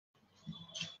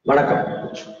வணக்கம்.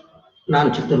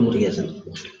 நான் சித்தூர் முருகேசன்.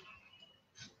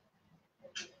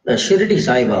 ஷிரடி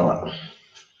சாய்பாபா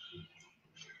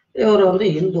இவர்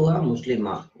இந்துவா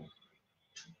முஸ்லிமா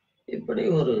இப்படி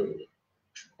ஒரு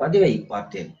பதிவை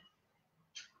பார்த்தேன்.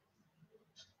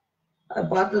 அதை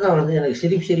பார்த்துதான் எனக்கு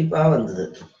சிரிப்பா வந்தது.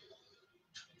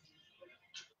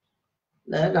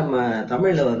 நம்ம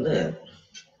தமிழ்ல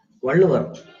வள்ளுவர்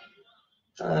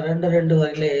ரெண்டு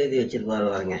வரையில எழுதி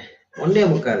வச்சிருப்பாரு பாருங்க,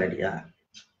 1.25 அடியா.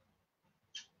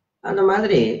 அந்த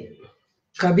மாதிரி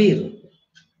கபீர்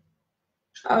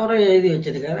அவரும் எழுதி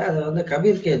வச்சிருக்காரு. அதை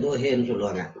கபீர் கே தோஹேன்னு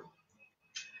சொல்லுவாங்க.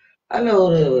 அதுல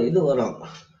ஒரு இது வரும்,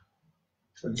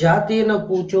 ஜாத்தின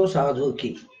பூச்சோ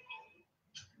சாதுகி,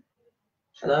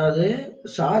 அதாவது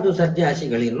சாது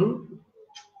சன்னியாசிகளின்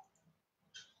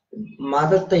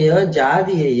மதத்தையோ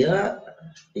ஜாதியையோ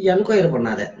என்கொயர்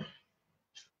பண்ணாத,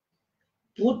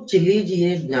 பூச்சி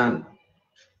லீஜியே ஞான்,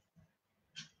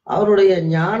 அவருடைய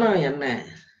ஞானம் என்ன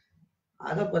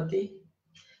அதை பத்தி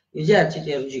விசாரிச்சு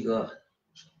தெரிஞ்சுக்கோ.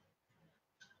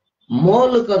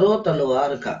 மோலுக்கரோ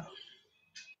தள்ளுவாருக்கா,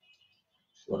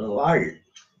 ஒரு வாழ்,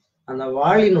 அந்த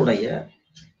வாளினுடைய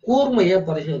கூர்மையை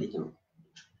பரிசோதிக்கணும்.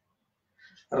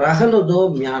 ரகனுதோ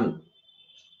மியான்,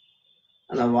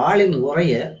 அந்த வாளின்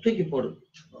உரைய தூக்கி போடு.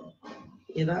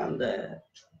 இதுதான் அந்த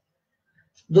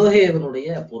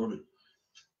தோஹேவனுடைய பொருள்.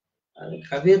 அது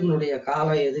கபீர்னுடைய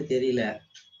காலம் எது தெரியல,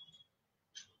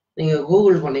 நீங்க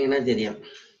கூகுள் பண்ணீங்கன்னா தெரியும்.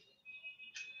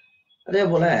 அதே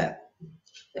போல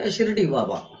ஷிரடி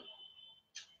பாபா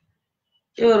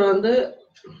இவர்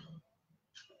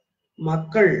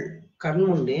மக்கள்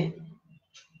கண்முன்னே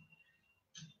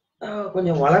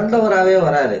கொஞ்சம் வளர்ந்தவராகவே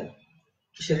வராரு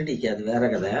ஷிரடிக்கு. அது வேற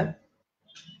கதை.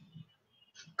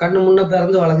 கண்ணு முன்ன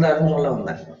பிறந்து வளர்ந்தாருன்னு சொல்ல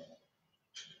வந்தார்.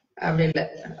 அப்படி இல்லை,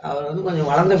 அவர் கொஞ்சம்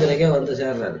வளர்ந்த பிறகே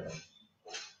சேர்றாரு.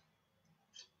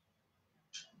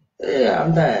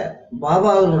 அந்த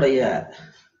பாபாவினுடைய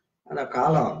அந்த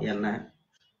காலம் என்ன,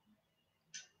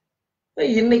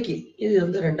 இன்னைக்கு இது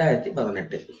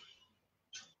 2018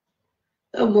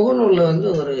 முகநூல்ல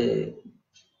ஒரு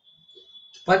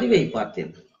பதிவை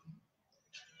பார்த்தேன்.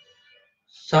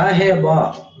 சாஹேபா,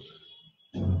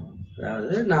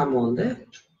 அதாவது நாம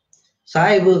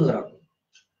சாஹிபுங்கிறோம்,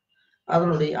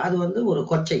 அதனுடைய அது ஒரு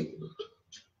கொச்சை.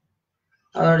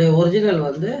 அதனுடைய ஒரிஜினல்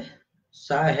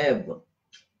சாஹேப்.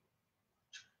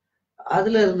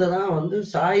 அதுல இருந்துதான்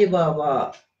சாய்பாபா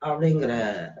அப்படிங்கிற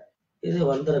இது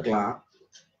வந்திருக்கலாம்.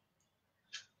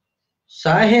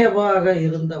 சாஹேபாக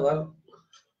இருந்தவர்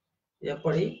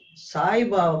எப்படி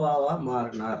சாய்பாபாவா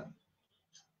மாறினார்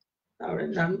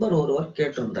அப்படின்னு நண்பர் ஒருவர்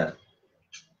கேட்டிருந்தார்.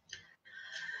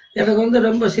 எனக்கு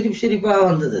ரொம்ப சிரிப்பா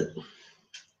வந்தது.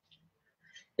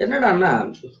 என்னடான்னா,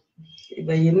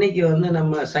 இப்ப இன்னைக்கு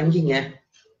நம்ம சங்கிங்க,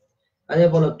 அதே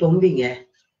போல தொம்பிங்க,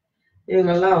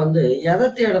 இவங்கெல்லாம் எதை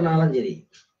தேடினாலும் சரி,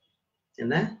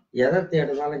 என்ன எதை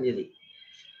தேடினாலும் சரி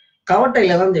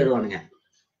கவட்டையில தான் தேடுவானுங்க.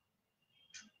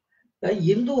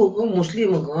 இந்துவுக்கும்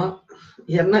முஸ்லீமுக்கும்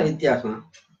என்ன வித்தியாசம்?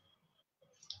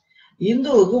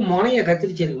 இந்துவுக்கு முனைய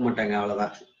கத்திரிச்சிருக்க மாட்டாங்க,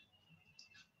 அவ்வளவுதான்.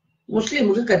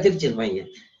 முஸ்லீமுக்கு கத்திரிச்சிருப்பாங்க.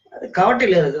 அது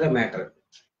கவட்டையில இருக்கிற மேட்டர்.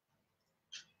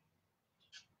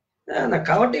 அந்த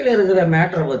கவட்டையில இருக்கிற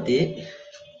மேட்டரை பத்தி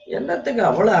என்னத்துக்கு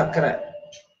அவ்வளவு அக்கறை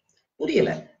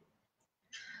புரியல.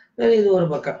 இது ஒரு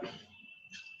பக்கம்.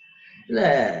 இல்ல,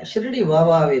 ஷிரடி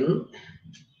பாபாவின்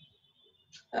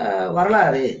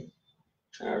வரலாறு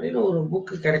அப்படின்னு ஒரு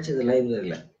புக்கு கிடைச்சது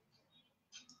லைப்ரரியில.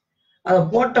 அதை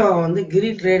போட்டவன் கிரி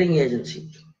ட்ரேடிங் ஏஜென்சி.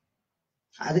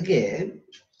 அதுக்கு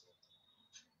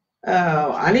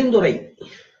அணிந்துரை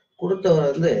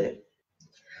கொடுத்தவர்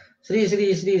ஸ்ரீ ஸ்ரீ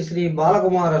ஸ்ரீ ஸ்ரீ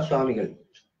பாலகுமார சுவாமிகள்.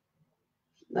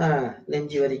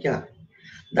 நெஞ்சி வரைக்கும்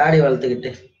தாடி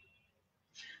வளர்த்துக்கிட்டு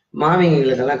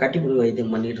மாமிங்களுக்கெல்லாம் கட்டிப்பிடி வைத்தியம்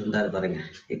பண்ணிட்டு இருந்தாரு பாருங்க.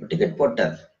 இப்ப டிக்கெட்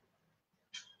போட்டார்.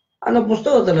 அந்த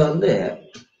புஸ்தகத்துல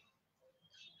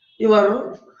இவர்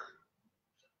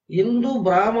இந்து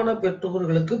பிராமண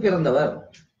பெற்றோர்களுக்கு பிறந்தவர்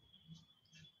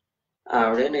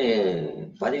அப்படின்னு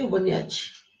பதிவு பண்ணியாச்சு.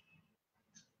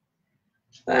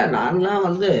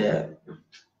 நான்லாம்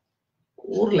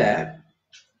ஊர்ல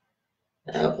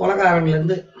கொலகாரன்ல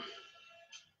இருந்து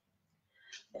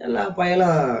எல்லா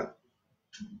பயலும்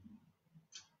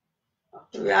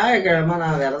வியாழக்கிழமை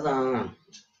நான் விரதம்,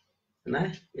 என்ன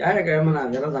வியாழக்கிழமை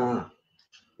நான் விரதம்,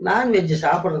 நான்வெஜ்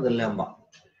சாப்பிட்றது இல்லைம்பா.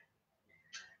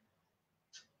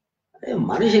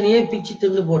 மனுஷனையே பிச்சு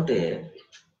தின்னு போட்டு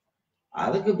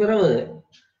அதுக்கு பிறகு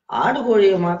ஆடு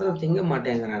கோழியை மாத்திரம் திங்க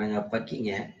மாட்டேங்கிறானுங்க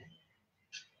பக்கிங்க.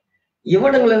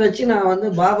 இவனுங்களை வச்சு நான்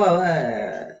பாபாவை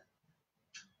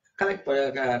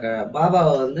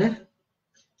பாபாவை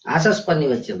அசஸ் பண்ணி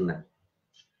வச்சிருந்தேன்.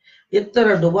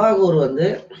 இத்தனை டுபாகூர்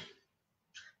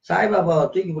சாய்பாபாவை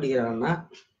தூக்கி பிடிக்கிறாங்கன்னா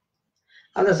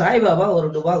அந்த சாய்பாபா ஒரு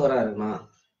டுபாகுரா இருக்கணும்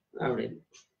அப்படின்னு.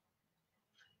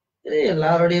 இது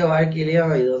எல்லாருடைய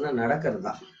வாழ்க்கையிலயும் இது வந்து நடக்கிறது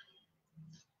தான்.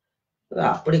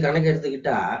 அப்படி கணக்கு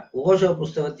எடுத்துக்கிட்டா ஓஷோ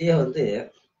புஸ்தகத்தையே வந்து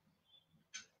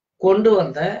கொண்டு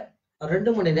வந்த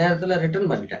 2 மணி நேரத்துல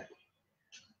ரிட்டர்ன் பண்ணிட்டேன்.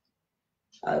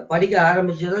 படிக்க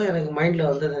ஆரம்பிச்சதும் எனக்கு மைண்ட்ல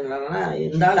வந்தது என்னன்னா,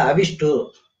 இந்த ஆள் அவிஷ்டு,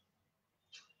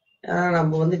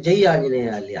 நம்ம வந்து ஜெய்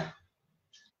ஆஞ்சநேயா இல்லையா,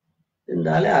 இந்த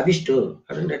ஆளு அவிஷ்டு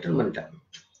அப்படின்னு ரிட்டர்ன் பண்ணிட்டேன்.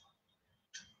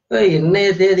 இன்னைய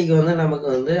தேதிக்கு வந்து நமக்கு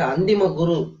வந்து அந்திம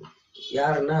குரு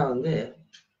யாருன்னா வந்து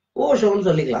ஓஷோன்னு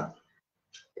சொல்லிக்கலாம்.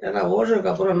 ஏன்னா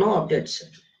ஓஷோக்கு அப்புறம் நோ அப்டேட்ஸ்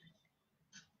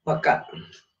பக்கா.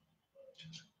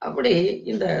 அப்படி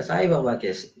இந்த சாய்பாபா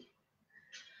கேஸ்.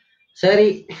 சரி,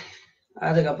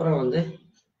 அதுக்கப்புறம் வந்து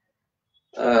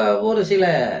ஒரு சில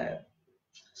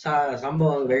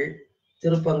சம்பவங்கள்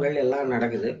திருப்பங்கள் எல்லாம்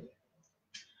நடக்குது.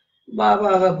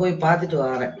 பாபாவை போய் பார்த்துட்டு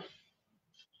வரேன்.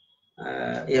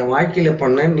 என் வாழ்க்கையில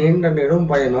பண்ண நீண்ட நெடும்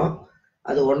பயணம்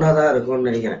அது ஒன்னாதான் இருக்கும்னு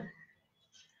நினைக்கிறேன்.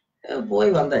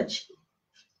 போய் வந்தாச்சு.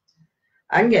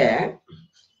 அங்க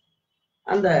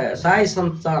அந்த சாய்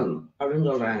சம்ஸ்தான் அப்படின்னு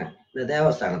சொல்றாங்க இந்த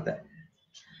தேவஸ்தானத்தை.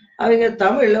 அவங்க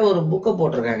தமிழ்ல ஒரு புக்கை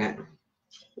போட்டிருக்காங்க.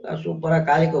 சூப்பரா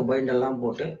காலிக்கோ பைண்ட் எல்லாம்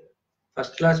போட்டு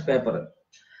ஃபர்ஸ்ட் கிளாஸ் பேப்பர்.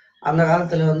 அந்த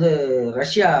காலத்துல வந்து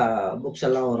ரஷ்யா புக்ஸ்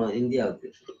எல்லாம் வரும் இந்தியாவுக்கு,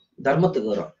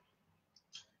 தர்மத்துக்கு வரும்.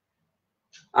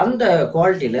 அந்த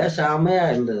குவாலிட்டியில செமையா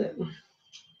இருந்தது.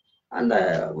 அந்த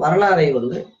வரலாறை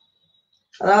வந்து,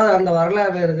 அதாவது அந்த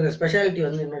வரலாறுல இருக்கிற ஸ்பெஷாலிட்டி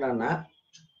வந்து என்னடான்னா,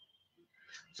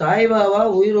 சாய்பாபா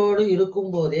உயிரோடு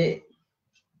இருக்கும் போதே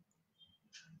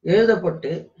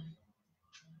எழுதப்பட்டு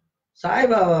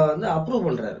சாய்பாபா வந்து அப்ரூவ்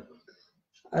பண்றாரு.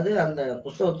 அது அந்த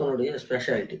புஸ்தகத்தினுடைய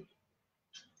ஸ்பெஷாலிட்டி.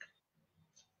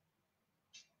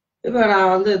 இப்ப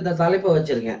நான் வந்து இந்த தலைப்பை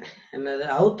வச்சிருக்கேன், என்னது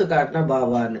அவுத்து காட்டின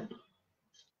பாபான்னு.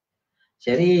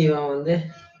 சரி, இவன் வந்து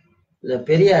இந்த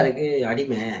பெரியாருக்கு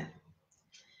அடிமை,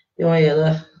 இவன் ஏதோ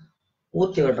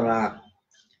ஊத்தி விட்டுறான்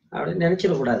அப்படின்னு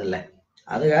நினைச்சிடக்கூடாதுல்ல.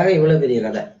 அதுக்காக இவ்வளவு பெரிய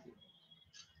கதை.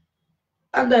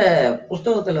 அந்த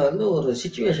புஸ்தகத்துல வந்து ஒரு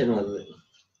சிச்சுவேஷன் வருது.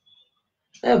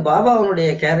 பாபாவனுடைய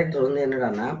கேரக்டர் வந்து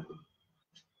என்னடான்னா,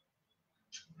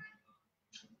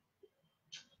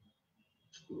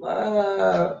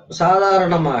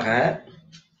 சாதாரணமாக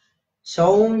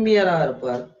சௌமியரா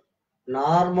இருப்பார்,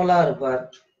 நார்மலா இருப்பார்,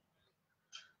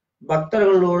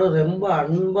 பக்தர்களோடு ரொம்ப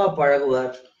அன்பா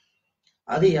பழகுவார்.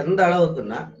 அது எந்த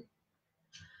அளவுக்குன்னா,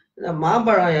 இந்த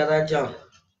மாம்பழம் ஏதாச்சும்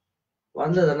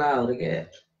வந்ததுன்னா அவருக்கு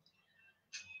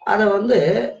அதை வந்து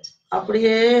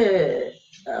அப்படியே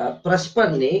ப்ரெஸ்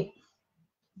பண்ணி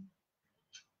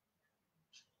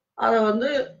அதை வந்து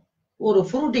ஒரு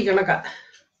ஃப்ரூட்டி கணக்கா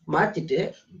மாத்திட்டு,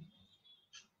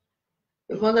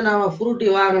 இப்ப வந்து நாம ஃப்ரூட்டி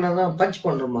வாங்கினதான் பஞ்ச்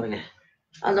பண்றோம் பாருங்க,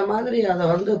 அந்த மாதிரி அதை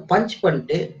வந்து பஞ்ச்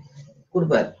பண்ணிட்டு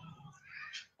கொடுப்பாரு.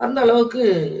 அந்த அளவுக்கு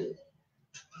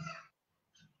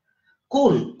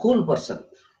கூல் பர்சன்.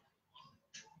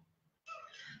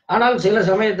 ஆனால் சில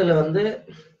சமயத்துல வந்து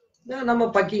நம்ம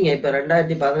பக்கிங்க இப்ப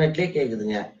 2018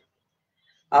 கேக்குதுங்க,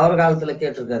 அவர் காலத்துல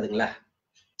கேட்டிருக்காதுங்களா?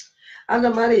 அந்த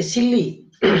மாதிரி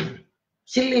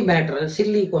சில்லி மேட்டர்,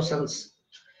 சில்லி கொஸ்டன்ஸ்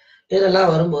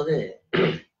இதெல்லாம் வரும்போது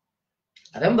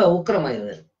ரொம்ப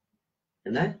உக்கிரமாயிருவாரு.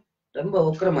 என்ன, ரொம்ப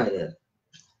உக்கிரமாயிருவாரு.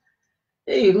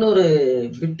 இன்னொரு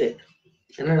பிட்டு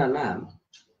என்னடான்னா,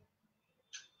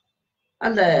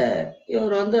 அந்த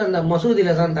இவர் வந்து அந்த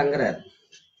மசூதியில தான் தங்குறாரு.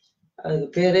 அதுக்கு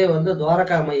பேரே வந்து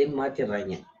துவாரகாமையின்னு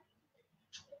மாத்திடுறாங்க.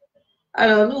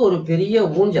 அதுல வந்து ஒரு பெரிய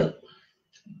ஊஞ்சல்,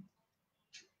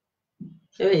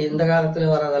 இந்த காலத்துல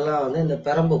வர்றதெல்லாம் வந்து இந்த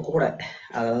பெரம்பு கூட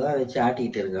அதெல்லாம் வச்சு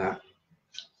ஆட்டிக்கிட்டு இருக்கான்.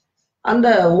 அந்த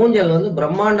ஊஞ்சல் வந்து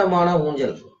பிரம்மாண்டமான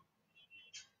ஊஞ்சல்.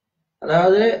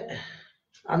 அதாவது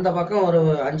அந்த பக்கம் ஒரு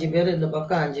 5 பேரு, இந்த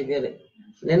பக்கம் 5 பேரு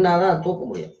நின்னாதான் தூக்க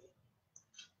முடியும்.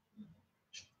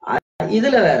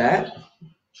 இதுல வேற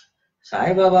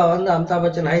சாய்பாபா வந்து அமிதாப்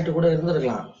பச்சன் ஹைட்டு கூட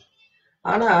இருந்திருக்கலாம்.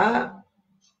 ஆனா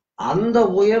அந்த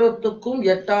உயரத்துக்கும்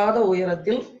எட்டாத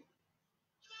உயரத்தில்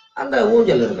அந்த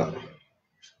ஊஞ்சல் இருக்கும்.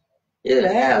 இதுல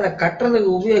அதை கட்டுறதுக்கு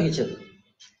உபயோகிச்சது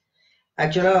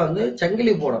ஆக்சுவலா வந்து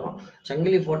சங்கிலி போடணும்.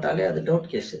 சங்கிலி போட்டாலே அது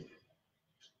டவுட் கேஸ்.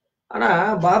 ஆனா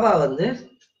பாபா வந்து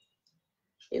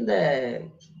இந்த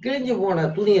கிழிஞ்சு போன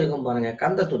துணி இருக்கும் பாருங்க,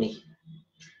 கந்த துணி,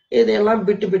 இதெல்லாம்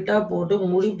பிட்டு பிட்டா போட்டு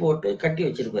முடி போட்டு கட்டி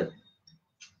வச்சிருப்பாரு.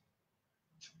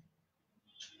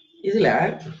 இதுல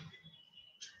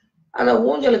அந்த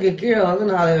ஊஞ்சலுக்கு கீழே வந்து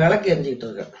 4 விளக்கு எரிஞ்சுக்கிட்டு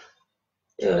இருக்கேன்.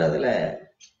 இவர் அதுல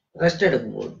ரெஸ்ட்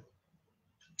எடுக்கும் போது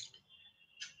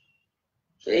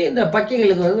இந்த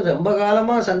பக்கிங்களுக்கு வந்து ரொம்ப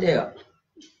காலமா சந்தேகம்,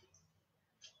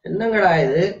 என்னங்கடா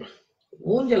இது,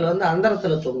 ஊஞ்சல் வந்து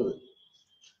அந்தரத்துல தொங்குது,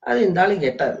 அது இந்த ஆளுக்கு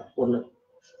எட்டாது. ஒண்ணு.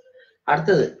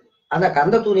 அடுத்தது, அந்த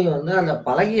கந்த துணி வந்து அந்த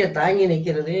பலகையை தாங்கி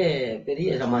நிக்கிறதே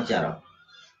பெரிய சமாச்சாரம்.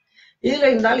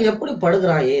 இதுல இந்த ஆள் எப்படி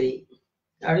படுக்கிறான் ஏறி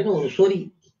அப்படின்னு ஒரு சொறி,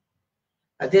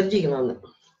 அது தெரிஞ்சுக்கணும்னு.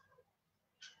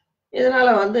 இதனால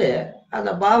வந்து அந்த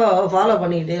பாபாவை ஃபாலோ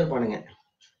பண்ணிக்கிட்டே இருப்பானுங்க.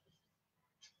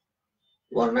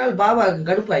 ஒரு நாள் பாபாவுக்கு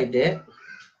கடுப்பாயிட்டு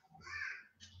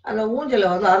அந்த ஊஞ்சலை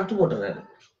வந்து அறுத்து போட்டுறாரு.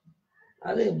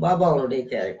 அது பாபாவுடைய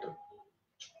கேரக்டர்.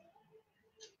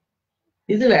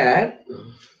 இதுல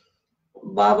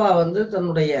பாபா வந்து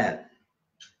தன்னுடைய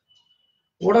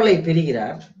உடலை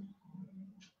பிரிகிறார்.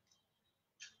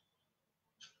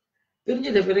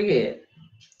 பிரிஞ்சிட்ட பிறகு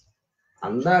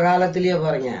அந்த காலத்திலேயே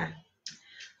பாருங்க,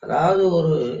 அதாவது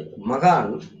ஒரு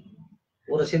மகான்,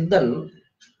 ஒரு சித்தன்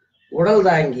உடல்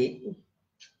தாங்கி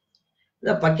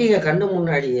இந்த பக்கிங்க கண்ணு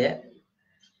முன்னாடியே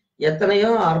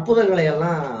எத்தனையோ அற்புதங்களை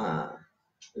எல்லாம்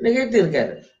நிகழ்த்தி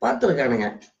இருக்காரு, பார்த்துருக்கானுங்க.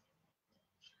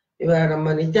 இவ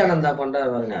நம்ம நித்யானந்தா பண்றாரு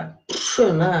பாருங்க,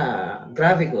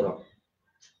 கிராபிக் வரும்,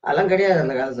 அதெல்லாம் கிடையாது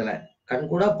அந்த காலத்துல. கண்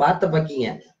கூட பார்த்த பக்கிங்க.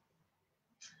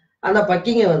 அந்த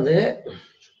பக்கிங்க வந்து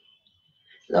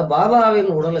இந்த பாபாவின்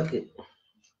உடலுக்கு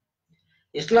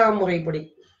இஸ்லாம் முறைப்படி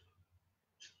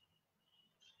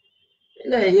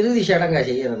இல்ல இறுதி சடங்கா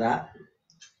செய்யறதா,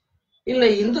 இல்ல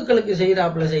இந்துக்களுக்கு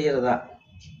செய்யறாப்புல செய்யறதா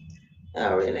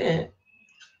அப்படின்னு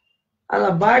அந்த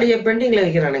பாடியை பெண்டிங்ல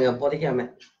வைக்கிறானுங்க, புதைக்காம.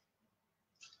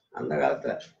 அந்த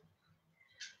காலத்துல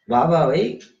பாபாவை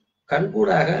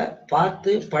கண்கூடாக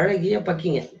பார்த்து பழகிய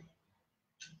பக்கிங்க.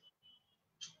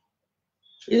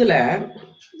 இதுல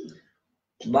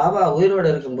பாபா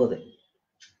உயிரோடு இருக்கும்போது,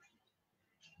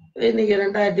 இன்னைக்கு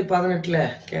 2018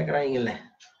 கேக்குறாங்கல்ல,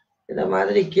 இந்த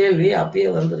மாதிரி கேள்வி அப்பயே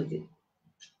வந்திருக்கு.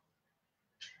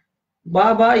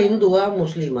 பாபா இந்துவா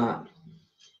முஸ்லீமா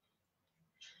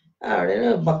அப்படின்னு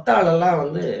பக்தாள் எல்லாம்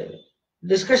வந்து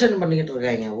டிஸ்கஷன் பண்ணிக்கிட்டு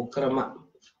இருக்காங்க உக்கிரமா.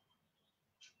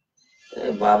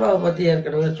 பாபாவை பத்தி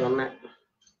ஏற்கனவே சொன்னேன்.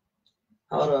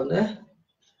 அவர் வந்து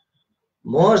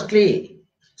மோஸ்ட்லி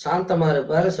சாந்தமா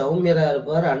இருப்பார், சௌமியரா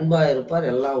இருப்பார், அன்பா இருப்பார்,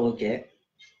 எல்லாம் ஓகே.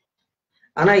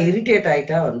 ஆனா இரிட்டேட்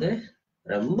ஆயிட்டா வந்து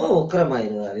ரொம்ப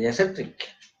உக்கிரமாயிருவார், எசட்ரிக்.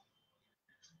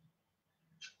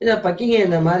 இத பக்கிங்க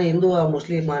இந்த மாதிரி இந்துவா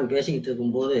முஸ்லீமான்னு பேசிக்கிட்டு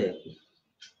இருக்கும்போது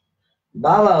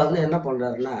பாபா வந்து என்ன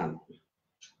பண்றாருன்னா,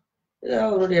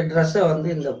 அவருடைய ட்ரெஸ்ஸை வந்து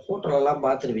இந்த போட்டோல எல்லாம்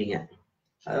பார்த்துருவீங்க,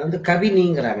 அது வந்து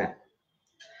கவினிங்கிறாங்க.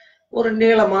 ஒரு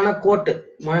நீளமான கோட்டு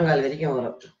முழங்கால் வரைக்கும்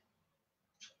வரும்.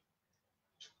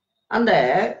 அந்த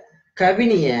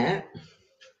கவினிய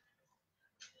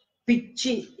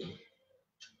பிச்சு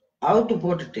அவுட்டு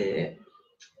போட்டுட்டு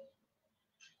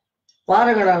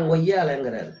பாருங்கடா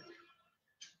ஒய்யாலங்கிறாரு.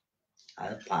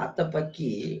 அது பார்த்த பக்கி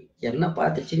என்ன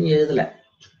பார்த்துச்சுன்னு எழுதல,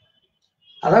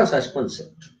 அதான் சஸ்பென்ஸ்.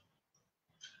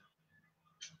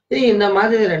 இந்த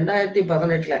மாதிரி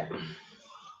 2018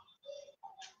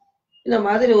 இந்த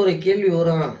மாதிரி ஒரு கேள்வி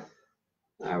வரும்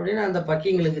அப்படின்னு அந்த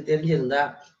பக்கிங்களுக்கு தெரிஞ்சிருந்தா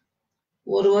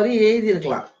ஒரு வரி எழுதி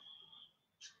இருக்கலாம்,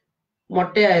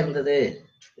 மொட்டையா இருந்தது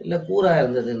இல்ல கூரா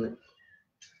இருந்ததுன்னு.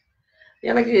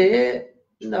 எனக்கு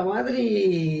இந்த மாதிரி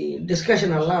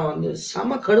டிஸ்கஷன் எல்லாம் வந்து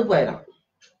செம கடுப்பாயிரும்.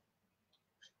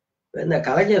 இந்த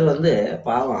கலைஞர் வந்து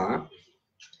பாவம்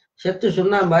செத்து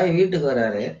சுண்ணாம்பாய் வீட்டுக்கு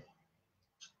வர்றாரு,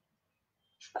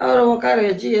 அவரை உட்கார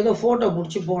வச்சு ஏதோ போட்டோ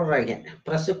பிடிச்சி போடுறாங்க,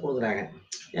 ப்ரெஸ் கொடுக்குறாங்க.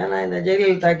 ஏன்னா இந்த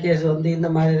ஜெயலலிதா கேஸ் வந்து இந்த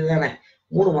மாதிரி தானே,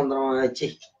 மூணு மந்திரம் வச்சு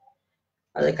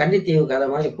அது கன்னித்தீவு கதை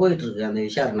மாதிரி போயிட்டு இருக்கு அந்த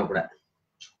விசாரணை கூட.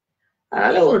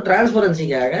 அதனால ஒரு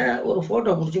டிரான்ஸ்பரன்சிக்காக ஒரு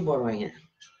போட்டோ பிடிச்சி போடுறாங்க.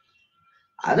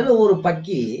 அதுல ஒரு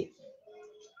பக்கி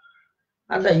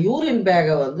அந்த யூரின்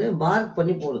பேக்கை வந்து மார்க்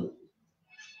பண்ணி போடுது.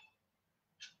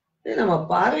 இது நம்ம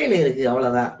பார்வையில இருக்கு,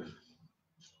 அவ்வளவுதான்.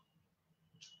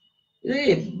 இது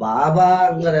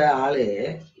பாபாங்கிற ஆளு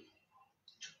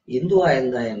இந்துவா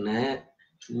இருந்தா என்ன,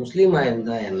 முஸ்லீமா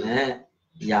இருந்தா என்ன,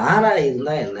 யாரா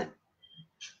இருந்தா என்ன.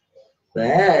 இப்ப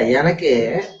எனக்கு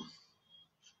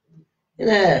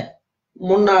இந்த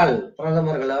முன்னாள்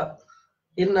பிரதமர்களோ,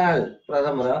 இந்நாள்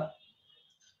பிரதமரோ,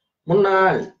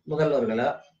 முன்னாள் முதல்வர்களோ,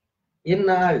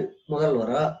 இந்நாள்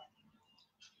முதல்வரோ,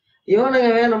 இவனுங்க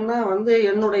வேணும்னா வந்து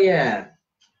என்னுடைய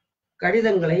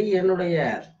கடிதங்களை, என்னுடைய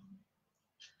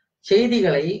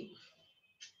செய்திகளை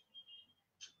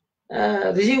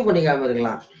ரிசீவ் பண்ணிக்காம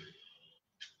இருக்கலாம்,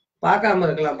 பார்க்காம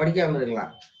இருக்கலாம், படிக்காம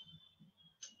இருக்கலாம்.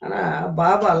 ஆனா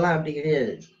பாபா எல்லாம் அப்படி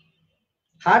கிடையாது,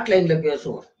 ஹாட்லைன்ல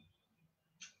பேசுவோம்.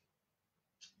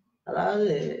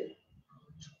 அதாவது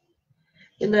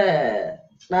இந்த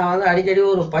நான் வந்து அடிக்கடி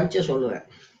ஒரு பஞ்ச சொல்லுவேன்,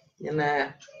 என்ன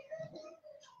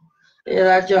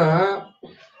ஏதாச்சும்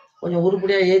கொஞ்சம்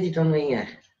உருப்படியா ஏத்திட்டோம்னு வைங்க,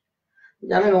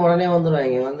 ஜனங்க உடனே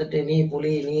வந்துடுவாங்க. வந்துட்டு நீ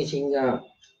புலி, நீ சிங்கம்.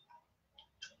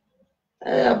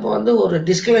 அப்போ வந்து ஒரு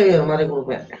டிஸ்கிளைமர் மாதிரி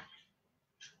கொடுப்பேன்,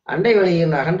 அண்டை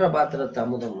வெளியின் அகன்ற பாத்திரத்தை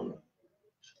அமுதம்.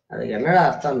 அதுக்கு என்னடா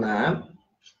அர்த்தம்னா,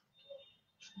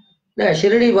 இந்த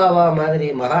ஷிரடி பாபா மாதிரி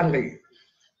மகான்கள்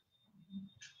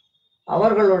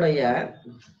அவர்களுடைய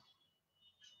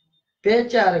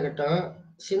பேச்சா இருக்கட்டும்,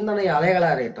 சிந்தனை அலைகளா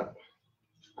இருக்கட்டும்,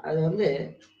 அது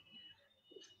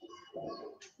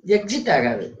எக்ஸிட்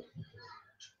ஆகாது,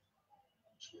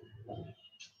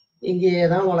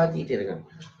 இங்கேயேதான் வளர்த்திட்டு இருக்கேன்.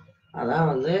 அதான்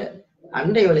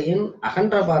அண்டை வழியின்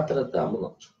அகன்ற பாத்திரத்து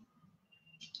அமுதம்.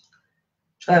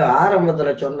 ஆரம்பத்துல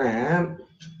சொன்ன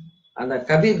அந்த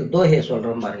கபீர் தோஹே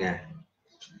சொல்றோம் பாருங்க,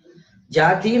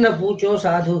 ஜாத்தின பூச்சோ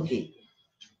சாதுக்கு.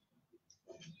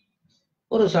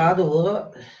 ஒரு சாதுவோ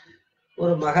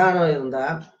ஒரு மகானோ இருந்தா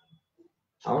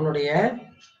அவனுடைய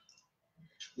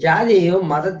ஜாதியையோ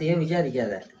மதத்தையோ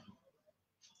விசாரிக்காத.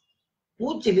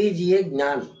 பூச்சி லீஜியே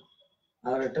ஞான்,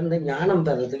 அவர்கிட்ட இருந்து ஞானம்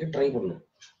பெறதுக்கு ட்ரை பண்ணும்.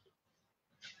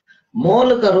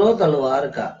 மோலுக்கரோ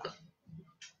தழுவாருக்கா,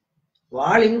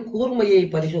 வாளின் கூர்மையை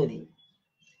பரிசோதி.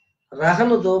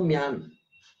 ரகனுதோ மியான்,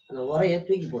 அந்த உரையை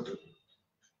தூக்கி போட்டு.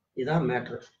 இதுதான்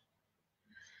மேட்ரு.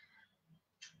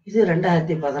 இது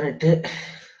 2018.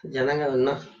 ஜனங்க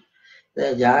இன்னும் இந்த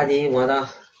ஜாதி மதம்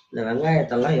இந்த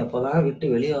வெங்காயத்தெல்லாம் எப்பதான் விட்டு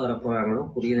வெளியே வர போறாங்களோ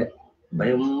புரியல.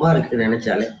 பயமா இருக்கு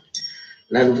நினைச்சாலே.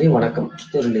 நன்றி, வணக்கம்.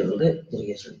 சித்தூரிலிருந்து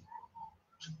முருகேசன்.